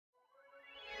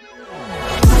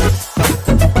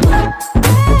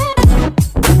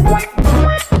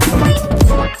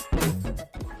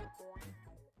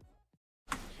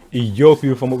Yo,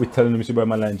 people, from what we're telling them, it's your boy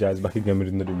Malan Jazz back again with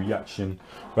another reaction.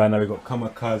 Right now we got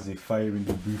Kamakaze firing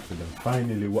the booth for them.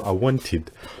 Finally, what I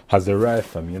wanted has arrived,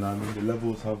 fam. You know what I mean? The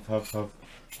levels are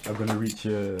gonna reach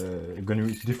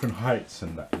different heights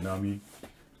and that. You know what I mean?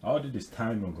 How did this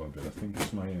time go, but I think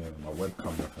it's my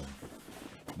webcam fam,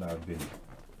 that I've been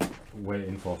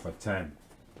waiting for time.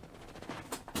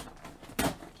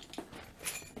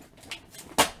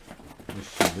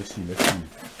 Let's see.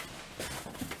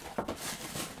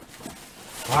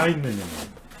 Finally,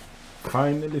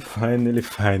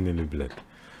 blood.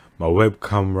 My web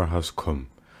camera has come.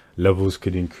 Levels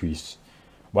could increase.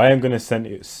 But I am gonna set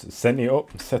it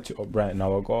up right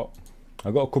now. I got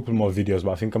a couple more videos,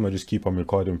 but I think I'm gonna just keep on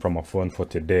recording from my phone for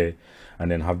today, and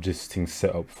then have this thing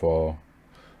set up for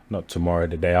not tomorrow,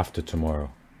 the day after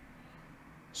tomorrow.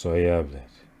 So yeah, blood.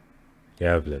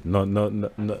 Yeah, blood. No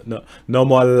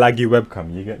more laggy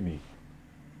webcam. You get me?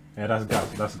 Yeah, that's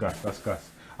gas.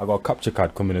 I got a capture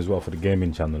card coming as well for the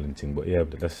gaming channel and thing. But yeah,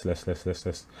 but let's see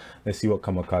what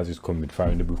Kamakaze is coming with. Fire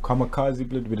in the booth. Kamakaze,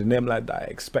 blood, with a name like that, I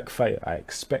expect fire. I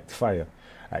expect fire,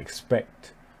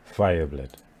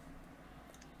 blood.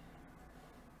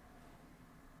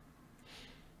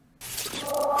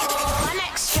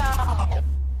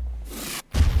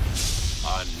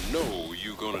 I know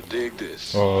you gonna dig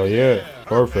this. Oh yeah,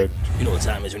 perfect. You know what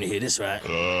time it is when you hear this, right?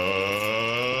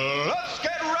 Let's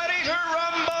get ready to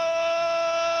rumble!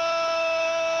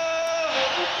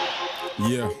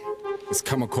 Yeah, it's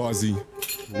Kamakaze,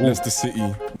 Leicester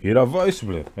City. Hear that voice,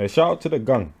 blood? Hey, shout out to the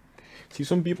gang. See,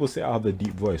 some people say I have a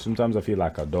deep voice. Sometimes I feel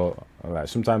like I don't. Like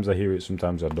sometimes I hear it,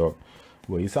 sometimes I don't.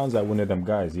 Well, he sounds like one of them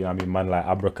guys, you know what I mean? Man like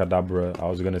Abracadabra. I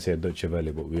was gonna say Dutch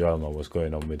Valley, but we all know what's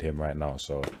going on with him right now.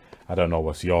 So I don't know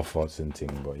what's your thoughts and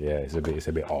thing, but yeah, it's a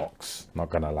bit ox.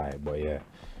 Not gonna lie, but yeah.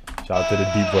 Shout out to the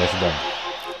deep voice gang.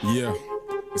 Yeah,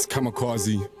 it's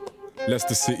Kamakaze,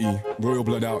 Leicester City, Royal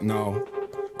Blood out now.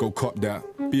 Go cop that,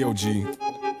 BLG.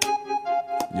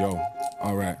 Yo,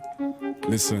 alright,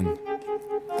 listen.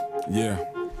 Yeah,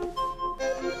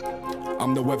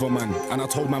 I'm the weatherman, and I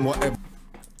told man whatever.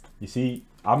 You see,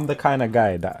 I'm the kind of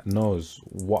guy that knows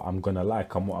what I'm gonna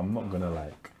like and what I'm not gonna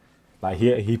like. Like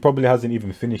he probably hasn't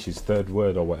even finished his third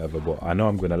word or whatever, but I know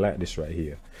I'm gonna like this right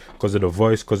here because of the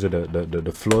voice, because of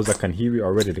the flows. I can hear it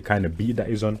already, the kind of beat that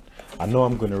is on. I know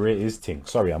I'm gonna rate his thing.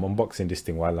 Sorry, I'm unboxing this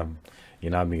thing while I'm,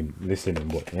 you know what I mean, listening,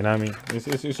 but you know what I mean,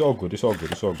 it's all good.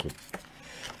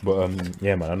 But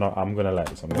yeah, man, I'm gonna like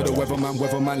this.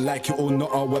 Weatherman, like it or not,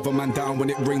 I'll weatherman down.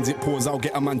 When it rains, it pours, I'll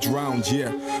get a man drowned.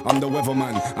 Yeah, I'm the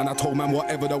weatherman, and I told man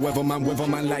whatever the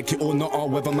weatherman, like it or not, I'll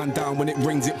weatherman down. When it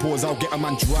rains, it pours, I'll get a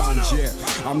man drowned. Yeah,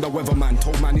 I'm the weatherman,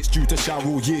 told man it's due to shower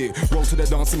all year. Roll to the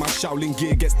dance in my Shaolin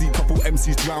gear, gets deep, couple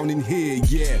MCs drowning here.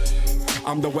 Yeah.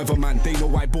 I'm the weatherman, they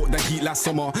know I bought the heat last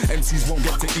summer. MCs won't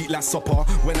get to eat last supper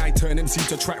when I turn MC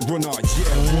to track runner. Yeah,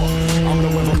 what? I'm the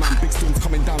weatherman, big storms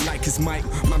coming down like his mic.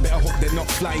 Man better hope they're not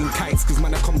flying kites, cause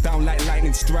man I come down like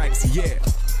lightning strikes. Yeah,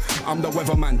 I'm the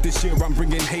weatherman, this year I'm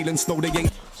bringing hail and snow, they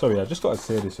ain't. Sorry, I just gotta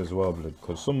say this as well, blood,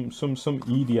 because some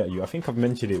idiot you, I think I've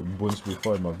mentioned it once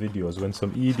before in my videos, when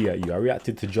some idiot you, I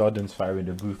reacted to Jordan's fire in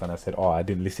the booth and I said, oh, I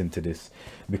didn't listen to this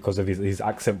because of his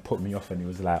accent put me off, and he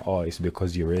was like, oh, it's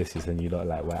because you're racist and you don't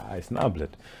like white eyes. Nah,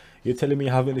 blood, you're telling me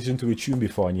you haven't listened to a tune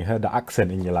before and you heard the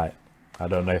accent and you're like, I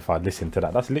don't know if I'd listen to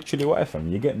that. That's literally what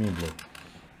FM, you get me, blood.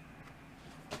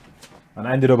 And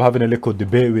I ended up having a little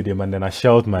debate with him, and then I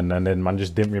shelled man, and then man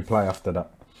just didn't reply after that.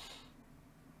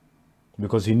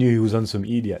 Because he knew he was on some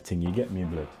idiot thing, you get me,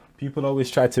 blood. People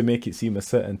always try to make it seem a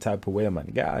certain type of way, man.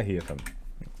 Get out of here, fam.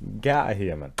 Get out of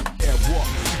here, man. Yeah, what?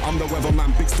 I'm the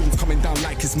weatherman, big storms coming down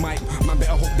like his mic. Man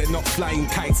better hope they're not flying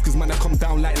kites, cause man I come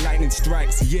down like lightning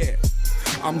strikes. Yeah,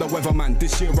 I'm the weatherman,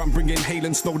 this year I'm bringing hail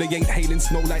and snow. They ain't hail and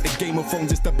snow like the Game of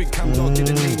Thrones, it's the big cam dog,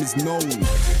 the name is known.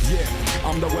 Yeah,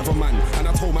 I'm the weatherman, and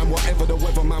I told man whatever the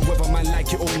weatherman,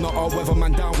 like it or not, I'll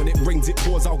weatherman down. When it rains, it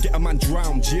pours, I'll get a man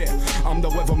drowned. Yeah, I'm the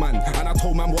weatherman, and I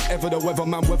told man whatever the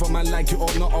weatherman, like it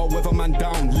or not, I'll weatherman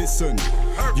down. Listen,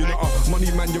 you're not a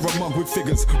money man, you're a mug with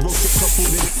figures.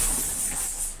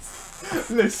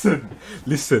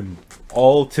 Listen,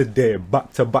 all today,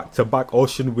 back to back,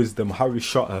 Ocean Wisdom, Harry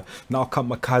Shotter, now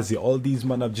Kamakaze, all these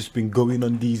men have just been going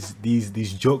on these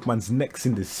joke man's necks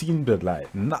in the scene, blood.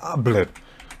 Like, nah, blood.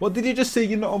 What did you just say?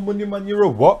 You're not a money man, you're a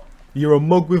what? You're a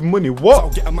mug with money, what? I'll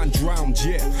get a man drowned,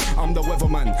 yeah. I'm the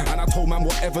weatherman, and I told man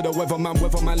whatever the weatherman,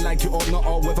 like it or not,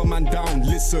 I'll weatherman down.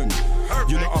 Listen,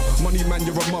 you're not a money man,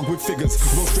 you're a mug with figures.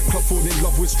 Roll strip club, fall in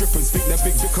love with strippers. Think they're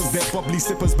big because they're bubbly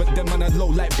sippers, but them man are low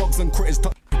like bugs and critters.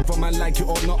 Whether man like it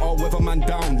or not, or whether man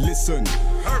down, listen.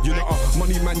 You're not a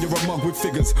money man, you're a mug with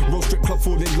figures. Road strip club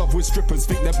fall in love with strippers.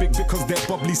 Think they're big because they're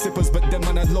bubbly sippers, but them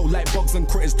man are low like bugs and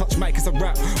critters. Touch mic, it's a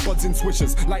rap, buds and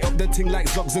swishers. Light up the ting like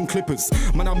zugs and clippers.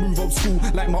 Man, I move old school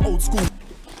like my old school.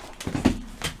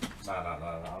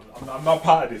 Nah. I'm not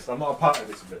part of this. I'm not a part of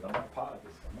this, bit. I'm not part of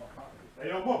this. I'm not part of this. Hey,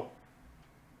 yo, Mo.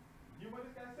 You what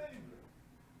this guy saying, bro?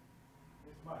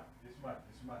 It's mad.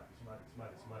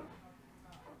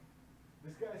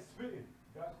 This guy is spitting.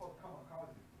 The guy's called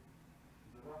Kamakaze.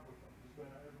 He's a rapper. He's going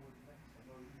at everyone's neck for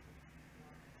no reason.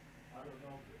 I don't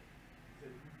know, bro. He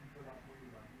said, you people that for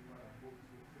you, man. You man, I'm both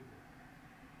to a figure.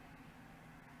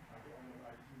 I got on the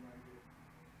like 2 man, bro.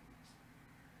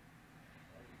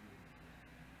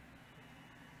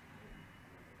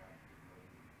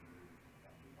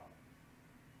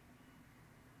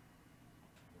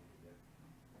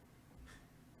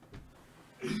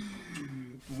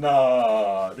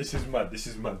 Nah, this is mad.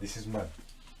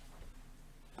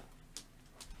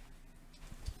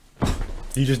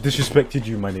 He just disrespected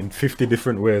you, man, in 50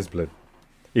 different ways, blood.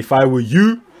 If I were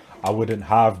you, I wouldn't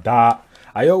have that.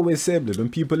 I always say, blood, when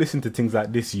people listen to things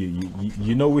like this,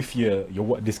 you know if you're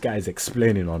what this guy is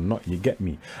explaining or not. You get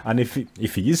me? And if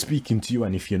he is speaking to you,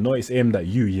 and if you know it's aimed at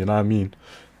you, you know what I mean?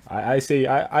 I say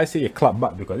you clap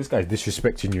back, because this guy's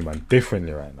disrespecting you, man,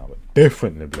 differently right now, but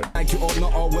differently, blood. Like it or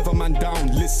not, or whether man down,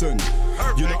 listen.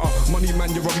 You're not a money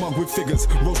man, you're a mug with figures.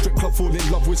 Road strip club fall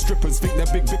in love with strippers. Think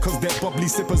they're big because they're bubbly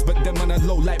sippers, but them man are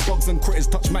low like bugs and critters.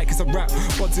 Touch mic, it's a rap,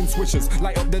 buds and swishers.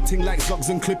 Light up the ting like zugs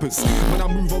and clippers. When I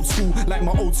move old school like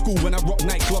my old school, when I rock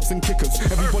nightclubs and kickers.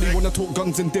 Everybody wanna talk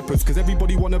guns and dippers, cause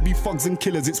everybody wanna be thugs and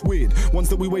killers. It's weird. Ones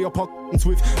that we weigh up our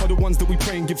with are the ones that we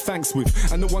pray and give thanks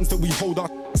with, and the ones that we hold our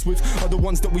with are the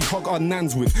ones that we hug our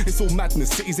nans with. It's all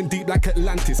madness, cities in deep like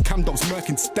Atlantis, cam dogs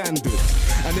murking standard.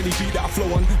 And any beat that I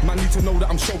flow on, man need to know that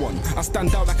I'm show on. I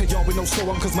stand out like a yard with no show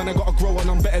on, cause man I gotta grow on.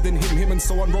 I'm better than him and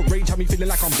so on. Road rage had me feeling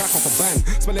like I'm back off a ban.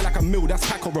 Smelling like a mill, that's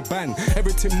pack or a ban.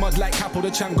 Everything mud like Capo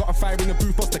the champ. Got a fire in the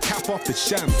booth, bust the cap off the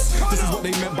shams. This is what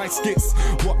they meant by skits.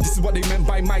 What? This is what they meant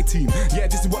by my team. Yeah,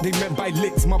 this is what they meant by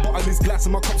licks. My bottle is glass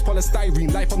and my cup's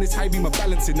polystyrene. Life on this high beam, a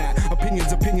balancing that.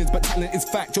 Opinions, but talent is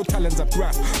fact. Your talents are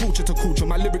graph. Culture to culture,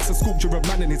 my lyrics are sculpture of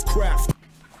man and his craft.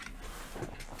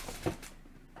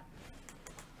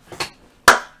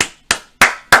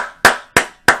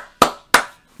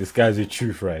 This guy's the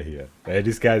truth right here. Hey,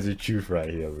 this guy's the truth right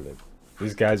here, bro.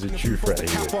 This guy's the truth right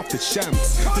here. Off the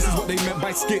shams. This is what they meant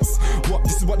by skits. What?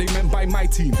 This is what they meant by my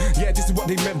team. Yeah, this is what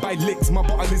they meant by licks. My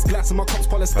bottle is glass and my cup's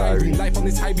polystyrene. Life on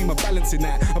this high beam, a balancing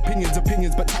that.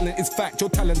 Opinions, but talent is fact. Your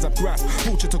talents are graph.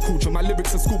 Culture to culture, my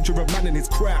lyrics are sculpture of man and his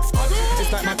craft.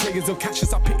 It's like my players will catch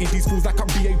us. I pity these fools like I'm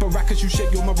B.A. Baracus. You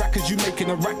shake your maracas, you making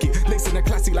a racket. Lacing a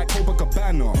classic like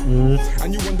Copacabana.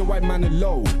 And you wonder why man are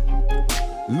low.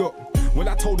 Look. Well,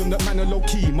 I told them that man are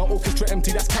low-key. My orchestra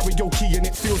empty, that's karaoke. And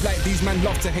it feels like these man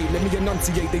love to hate. Let me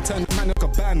enunciate, they turn man a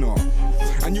cabana.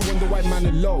 And you wonder why man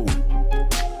are low.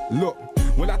 Look,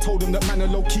 well, I told them that man are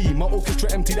low-key. My orchestra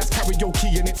empty, that's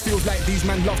karaoke. And it feels like these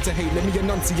man love to hate. Let me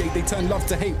enunciate, they turn love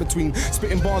to hate. Between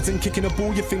spitting bars and kicking a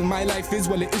ball, you think my life is?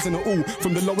 Well, it isn't at all.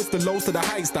 From the lowest, the lows to the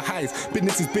highest, the highs.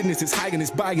 Business is business, it's high and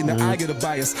it's buy in the eye of the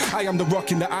bias. I am the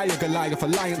rock in the eye of Goliath.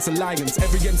 Alliance.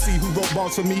 Every MC who wrote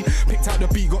bars for me picked out the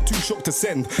beat, got too shook to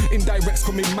send. Indirects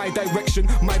come in my direction.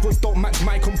 My voice don't match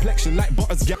my complexion like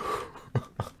butters.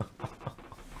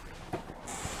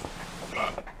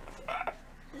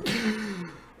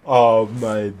 Oh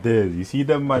my days. You see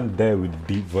them man there with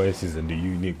the deep voices and the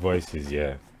unique voices,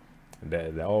 yeah.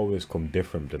 They always come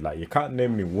different. But like, you can't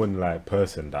name me one like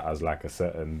person that has like a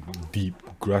certain deep,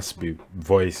 graspy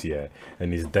voice, yeah,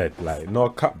 and is dead. Like, no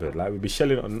cut, but like we be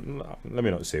shelling on, let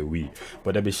me not say we,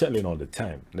 but they be shelling all the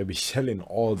time. They be shelling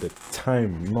all the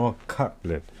time. No cut,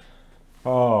 blood.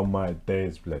 Oh my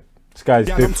days, blood. This guy's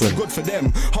different. I'm too good for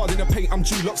them. Hard in the paint, I'm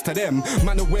Dulux to them.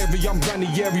 Man are wary, I'm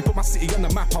Ranieri. Put my city on the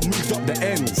map, I moved up the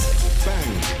ends.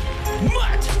 Bang.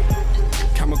 Mad.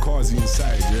 Kamakaze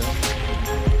inside,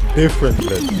 yeah. Different,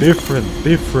 blood.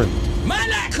 Different. Man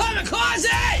like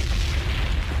Kamakaze!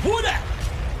 Who that?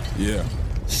 Yeah.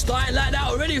 Starting like that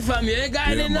already, fam, yeah?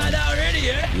 Guy in like that already,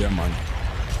 yeah? Yeah, man.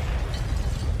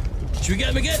 Should we get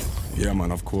him again? Yeah,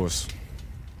 man, of course.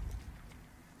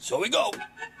 So we go.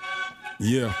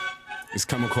 Yeah. It's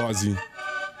Kamakaze.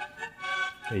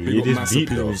 Hey, you just beat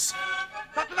those.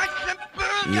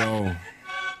 Yo,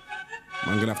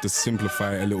 I'm gonna have to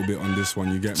simplify it a little bit on this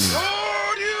one. You get me?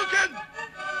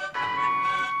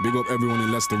 Big up everyone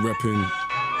in Leicester repping.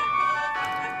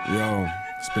 Yo,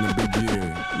 it's been a big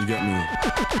year. You get me?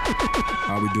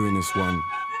 How we doing this one?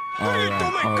 All right.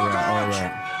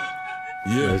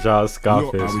 Yeah.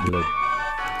 Scarface, blood.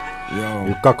 Yo,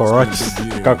 You cockroach. it's been a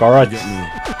big year, Cockroach. you get me?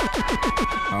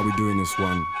 How we doing this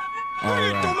one?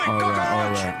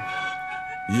 Alright.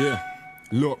 Yeah,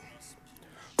 look.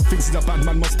 Thinks he's a bad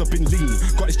man, must have been lean.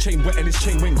 Got his chain wet and his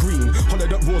chain went green.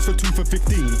 Hollowed up Raws for 2 for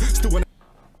 15. Still when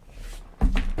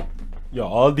Yo,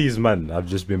 all these men have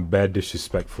just been bad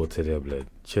disrespectful today, blood.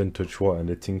 Chin touch water and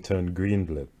the thing turned green,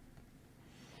 blood.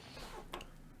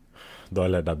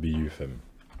 Don't let that be you, fam.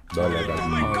 Don't let that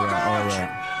be you. Alright.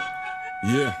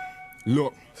 Yeah,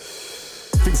 look.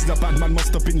 Thinks he's a bad man,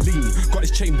 must have been lean. Got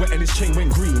his chain wet and his chain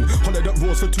went green. Hollowed up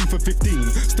Raws for 2 for 15.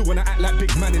 Still wanna act like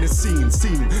big man in the scene.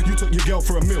 You took your girl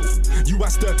for a meal. You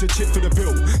asked her to chip for the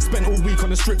bill. Spent all week on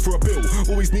the strip for a bill.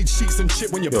 Always need sheets and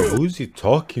shit when you Yo, bill. who's he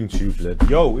talking to, blood?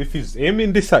 Yo, if he's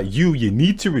aiming this at you, you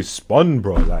need to respond,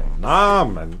 bro. Like, nah,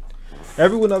 man.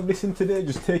 Everyone I've listened to there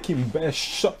just taking bare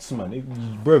shots,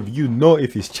 man. Bro, you know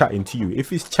if he's chatting to you. If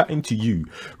he's chatting to you,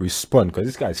 respond, because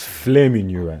this guy's flaming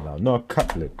you right now. No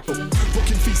cut, blood.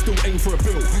 Booking fee still aim for a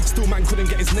bill. Still man couldn't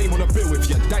get his name on a bill. If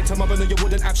you died to mother, then you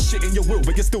wouldn't have shit in your will.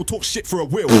 But you still talk shit for a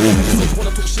will. If you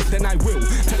wanna talk shit, then I will.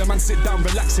 Tell a man sit down,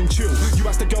 relax and chill. You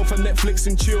asked the girl for Netflix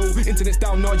and chill. Internet's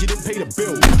down, no, you didn't pay the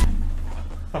bill.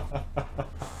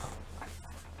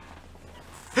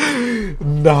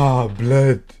 Nah,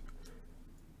 blood.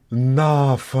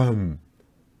 Nah, fam.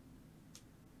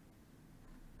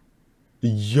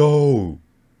 Yo.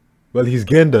 Well, he's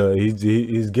gained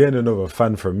another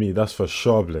fan from me, that's for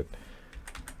sure, blood.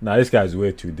 Nah, this guy's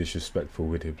way too disrespectful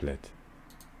with it, blood.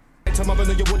 To mother,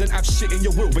 then you wouldn't have shit in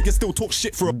your will. But you still talk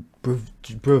shit for a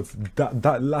Bro,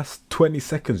 that last 20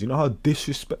 seconds, you know how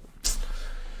disrespect.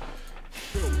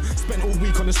 Spent all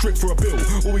week on the strip for a bill.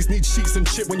 Always need sheets and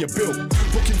shit when you bill.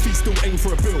 Booking fee still aim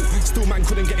for a bill. Still man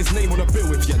couldn't get his name on a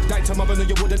bill. If you died to mother, then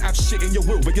you wouldn't have shit in your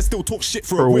will. But you still talk shit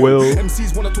for a will.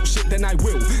 MCs wanna talk shit, then I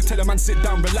will. Tell a man sit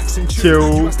down, relax and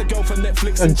chill. You asked the girl for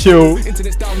Netflix and chill.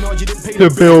 Internet's down, no, you didn't pay the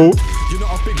bill. You're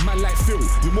not a big man like Phil,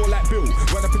 you're more like Bill.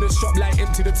 Run up in the shop like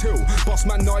empty the till. Boss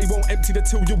man, no, he won't empty the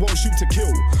till. You won't shoot to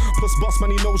kill. Plus boss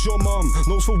man, he knows your mum.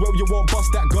 Knows full well you won't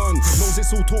bust that gun. Knows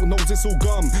it's all talk, knows it's all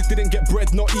gum. Didn't get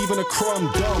bread, not even a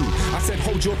crumb. Dumb. I said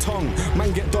hold your tongue.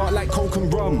 Man get dark like coke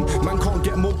and rum. Man can't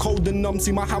get more cold than numb.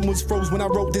 See my hand was froze when I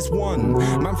wrote this one.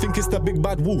 Man think it's the big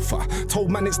bad wolf. I told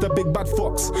man it's the big bad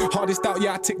fox. Hardest out,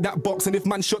 yeah, I tick that box. And if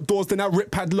man shut doors, then I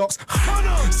rip padlocks.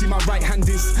 See my right hand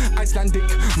is Icelandic.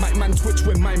 My man twitch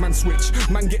when my man switch.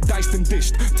 Man get diced and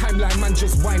dished. Timeline man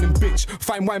just whine and bitch.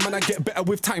 Fine wine man I get better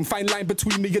with time. Fine line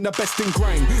between me and the best in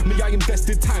grind. Me I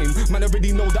invested time. Man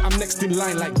already know that I'm next in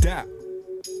line like that.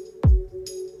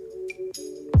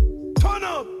 Turn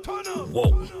up. Whoa.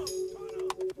 Man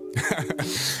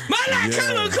like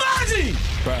Kamakaze!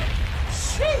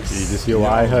 You just hear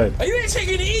what I heard. Are you ain't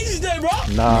taking it easy then, bro?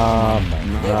 Nah,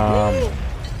 man. Nah, man.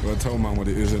 Well, tell man what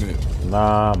it is, innit?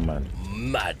 Nah, man.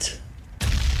 Mad.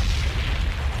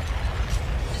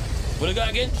 What I got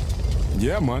again?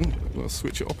 Yeah, man. Well,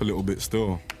 switch it up a little bit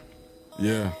still.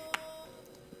 Yeah.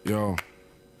 Yo.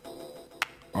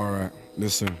 Alright,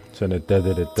 listen. Hey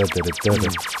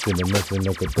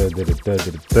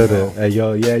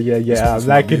yo, yeah. I'm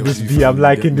liking this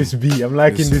beat.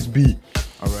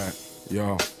 Alright,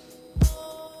 yo.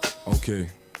 Okay.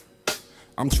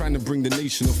 I'm trying to bring the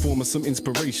nation a form of some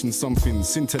inspiration, something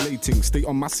scintillating. Stay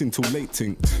on my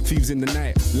scintillating. Thieves in the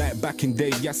night, like back in day,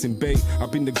 Yasin Bay.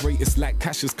 I've been the greatest, like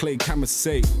Cassius Clay,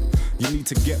 Kamakaze. You need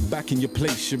to get back in your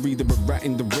place. You're either a rat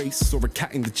in the race or a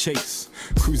cat in the chase.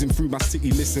 Cruising through my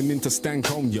city, listening to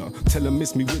Stankonia. Tell him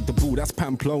miss me with the ball, that's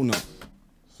Pamplona.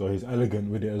 So he's elegant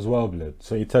with it as well, blood.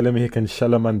 So you tell him he can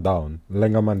shell a man down,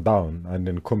 leg a man down, and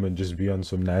then come and just be on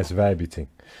some nice vibey thing.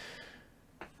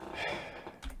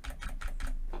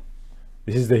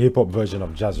 This is the hip-hop version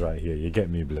of jazz right here. You get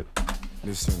me, blood?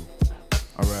 Listen.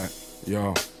 Alright,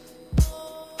 yo.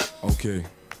 Okay.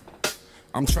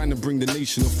 I'm trying to bring the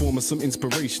nation a form of some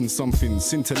inspiration, something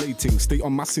scintillating. Stay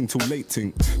on my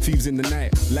scintillating. Thieves in the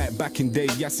night, like back in day,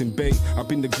 Yasin Bay. I've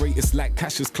been the greatest, like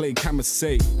Cassius Clay,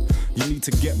 Kamakaze. You need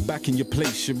to get back in your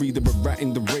place. You're either a rat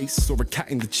in the race or a cat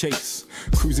in the chase.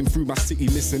 Cruising through my city,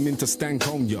 listening to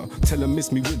Stankonia. Tell them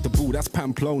miss me with the ball, that's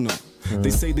Pamplona.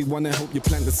 They say they wanna help you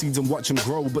plant the seeds and watch them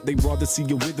grow, but they rather see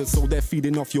you wither, so they're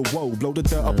feeding off your woe. Blow the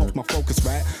dirt up off my focus,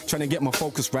 right? Trying to get my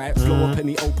focus right. Blow up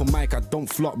any open mic, I don't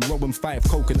flop. Rowing 5,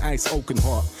 coke and ice, oaken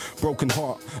heart. Broken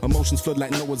heart, emotions flood like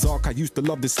Noah's Ark. I used to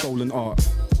love this stolen art,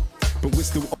 but we're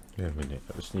still... Yeah, a minute,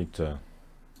 I just need to...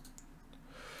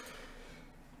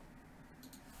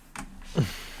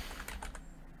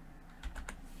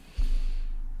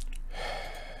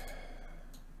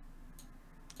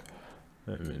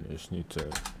 I mean, I just need to...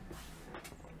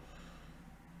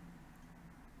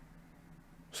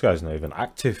 This guy's not even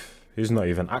active. He's not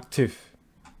even active.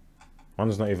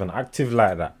 Man's not even active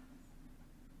like that.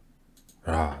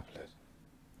 Ah, blood.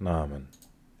 Nah, man.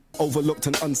 Overlooked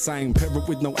and unsigned, parent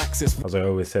with no access. As I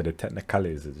always said, the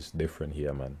technicalities are just different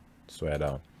here, man. Swear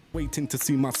down. Waiting to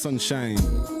see my sunshine.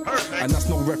 And that's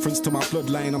no reference to my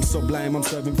bloodline. I'm sublime, I'm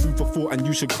serving food for thought, and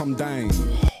you should come dine.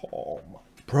 Oh, my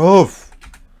bro.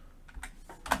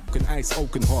 Broken ice,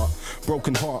 oaken heart,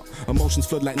 broken heart. Emotions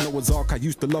flood like Noah's Ark. I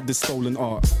used to love this stolen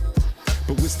art,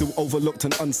 but we're still overlooked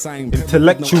and unsigned.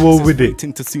 Intellectual with it.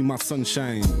 Waiting to see my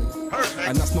sunshine.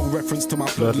 And that's no reference to my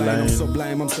bloodline. I'm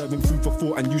sublime, I'm serving food for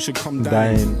thought, and you should come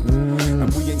dine.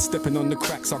 And we ain't stepping on the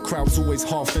cracks. Our crowd's always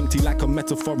half empty like a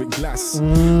metaphoric glass.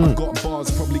 I've got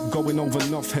bars probably going over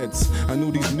enough heads. And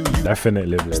all these new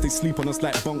definitely, they sleep on us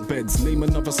like bunk beds. Name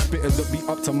another spitter that be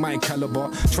up to my caliber.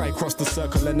 Try cross the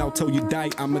circle and I'll tell you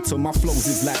die amateur. My flows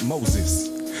is like Moses.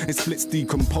 It splits,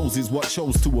 decomposes what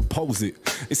chose to oppose it.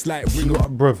 It's like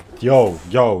bruv. Yo.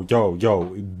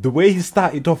 The way he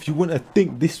started off, you wouldn't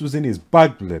think this was in his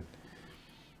bag, blood.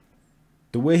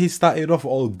 The way he started off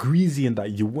all greasy and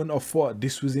that, you wouldn't have thought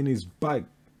this was in his bag.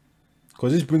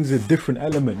 Because this brings a different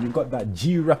element. You got that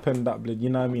G rap and that, blood, you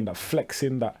know what I mean? That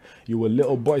flexing, that you were a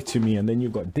little boy to me, and then you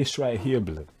got this right here,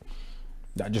 blood.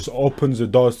 That just opens the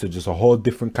doors to just a whole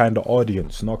different kind of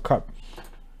audience, no cap.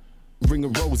 Ring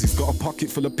of roses, got a pocket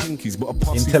full of pinkies, but a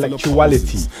posse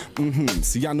intellectuality. Full of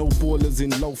See, I know ballers in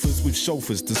loafers with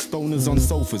chauffeurs, the stoners on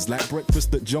sofas, like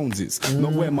breakfast at Jones's. Know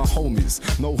where my homies,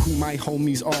 know who my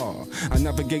homies are. I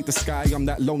navigate the sky, I'm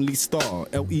that lonely star.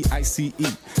 L-E-I-C-E-S-T-E-R.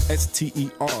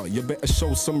 You better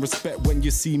show some respect when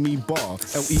you see me bar.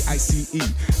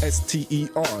 L-E-I-C-E-S-T-E-R.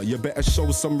 You better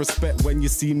show some respect when you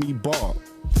see me bar.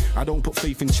 I don't put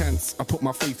faith in chance, I put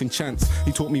my faith in chance.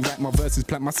 He taught me write my verses,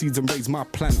 plant my seeds and raise my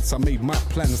plants. I made my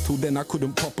plans, till then I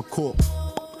couldn't pop a cork.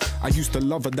 I used to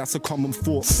love her, that's a common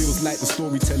thought. Feels like the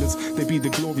storytellers, they be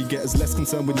the glory getters. Less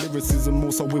concerned with lyricism,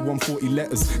 more so with 140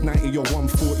 letters. 90 or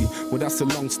 140, well that's a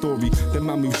long story. Then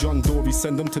man move John Dory,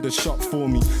 send them to the shop for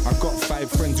me. I got 5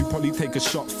 friends who probably take a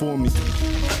shot for me,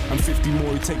 and 50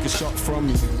 more who take a shot from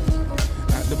me.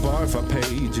 At the bar if I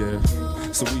paid, yeah,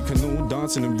 so we can all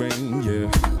dance in the rain, yeah.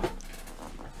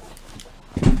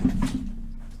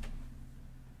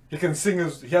 He can sing,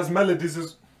 he has melodies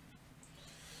as...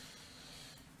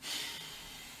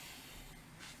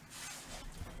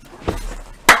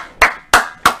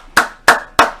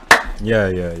 Yeah.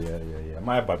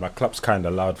 My bad, my clap's kinda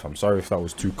loud, fam. Sorry if that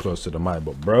was too close to the mic,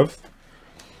 but bruv.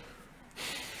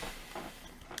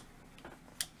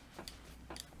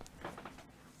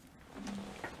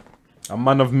 A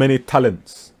man of many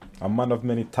talents. A man of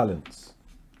many talents.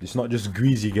 It's not just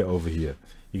grease you get over here.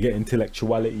 You get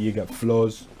intellectuality, you get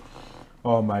flows.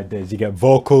 Oh my days, you get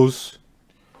vocals.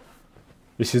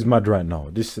 This is mad right now.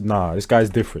 This guy's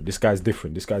different. This guy's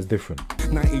different.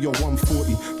 90 or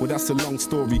 140, well that's a long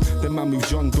story. Then man move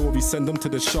John Dory, send them to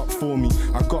the shop for me.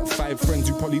 I got 5 friends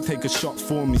who probably take a shot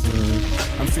for me,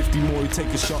 and 50 more who take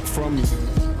a shot from me.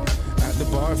 At the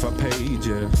bar if I paid,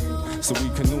 yeah, so we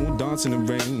can all dance in the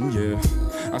rain, yeah.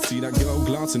 I see that girl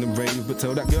glance in the rave, but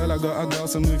tell that girl I got a girl,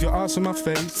 so move your ass in my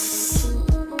face.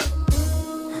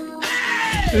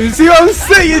 You see what I'm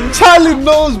saying? Charlie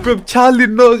knows, bro. Charlie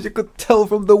knows. You could tell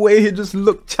from the way he just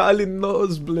looked. Charlie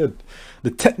knows, blood.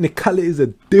 The technicalities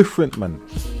are different, man.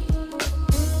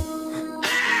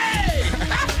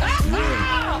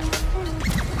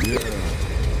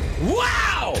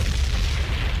 Wow!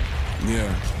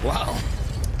 Yeah. Wow.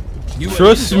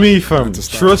 Trust me, fam.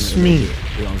 Trust me. You know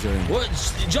what I'm saying? What?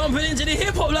 Jumping into the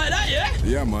hip hop like that, yeah?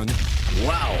 Yeah, man.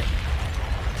 Wow.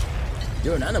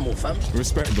 You're an animal, fam.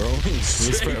 Respect, bro.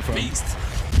 Respect, fam. Beast.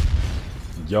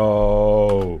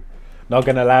 Yo. Not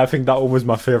gonna lie, I think that one was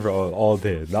my favorite all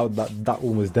day. That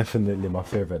one was definitely my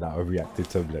favorite that I reacted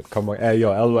to, blood. Come on, hey, yo,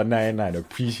 L199,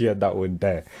 appreciate that one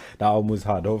there. That one was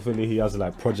hard. Hopefully he has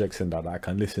like projects in that I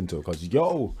can listen to, because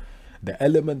yo, the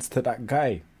elements to that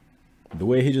guy, the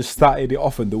way he just started it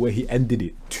off and the way he ended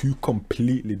it, 2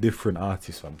 completely different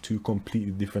artists, fam. 2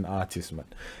 completely different artists, man.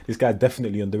 This guy's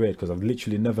definitely underrated, because I've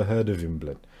literally never heard of him,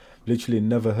 blood. Literally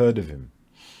never heard of him.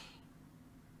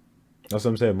 That's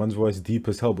what I'm saying. Man's voice deep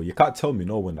as hell, but you can't tell me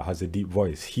no one that has a deep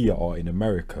voice here or in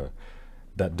America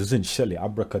that doesn't shell it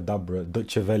abracadabra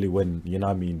Dutch Valley when, you know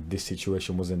what I mean, this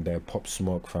situation wasn't there. Pop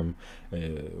Smoke from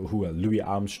Louis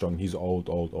Armstrong, he's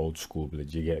old school,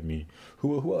 blood, you get me.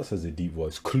 Who else has a deep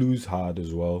voice? Clue's hard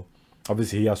as well.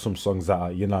 Obviously he has some songs that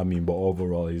are, you know what I mean, but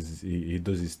overall he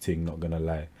does his thing, not gonna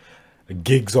lie.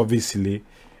 Gigs, obviously,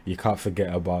 you can't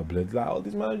forget about blood. Like all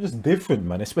these men are just different,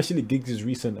 man. Especially Giggs'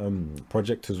 recent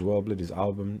project as well, blood, his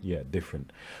album, yeah,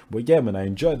 different. But yeah, man, I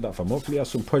enjoyed that, fam. Hopefully I have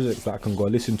some projects that I can go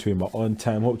listen to in my own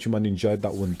time. Hope you man enjoyed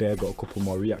that one there. Got a couple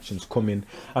more reactions coming.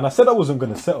 And I said I wasn't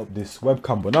gonna set up this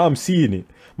webcam, but now I'm seeing it.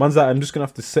 Man's like, I'm just gonna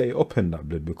have to set it up in that,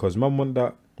 blood, because man want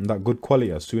that good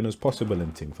quality as soon as possible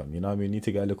and thing, fam. You know what I mean? Need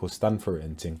to get a little stand for it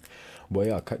and thing. But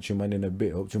yeah, I'll catch you man in a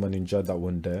bit. Hope you man enjoyed that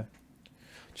one there.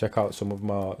 Check out some of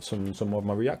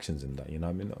my reactions in that, you know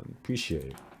what I mean? Appreciate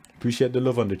it. Appreciate the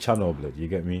love on the channel, blood, you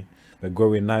get me? They're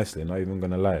growing nicely, not even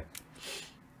gonna lie.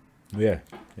 Yeah,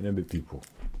 in a bit, people.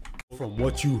 From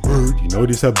what you heard, you know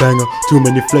this a banger. Too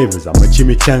many flavors, I'm a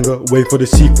chimichanga. Wait for the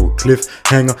sequel,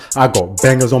 cliffhanger. I got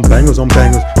bangers on bangers on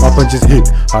bangers. My punches hit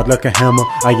hard like a hammer.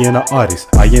 I ain't an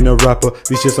artist, I ain't a rapper.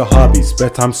 This just a hobby, spare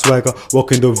time swagger.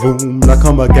 Walk in the room like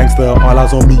I'm a gangster. All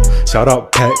eyes on me. Shout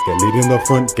out Pat, get lit in the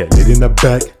front, get lit in the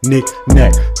back. Nick,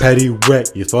 neck, patty wreck.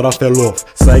 You thought I fell off,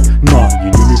 psych, nah.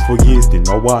 You knew me for years, didn't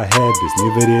know I had this.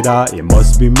 Never did I, it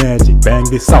must be magic. Bang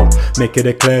this out, make it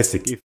a classic.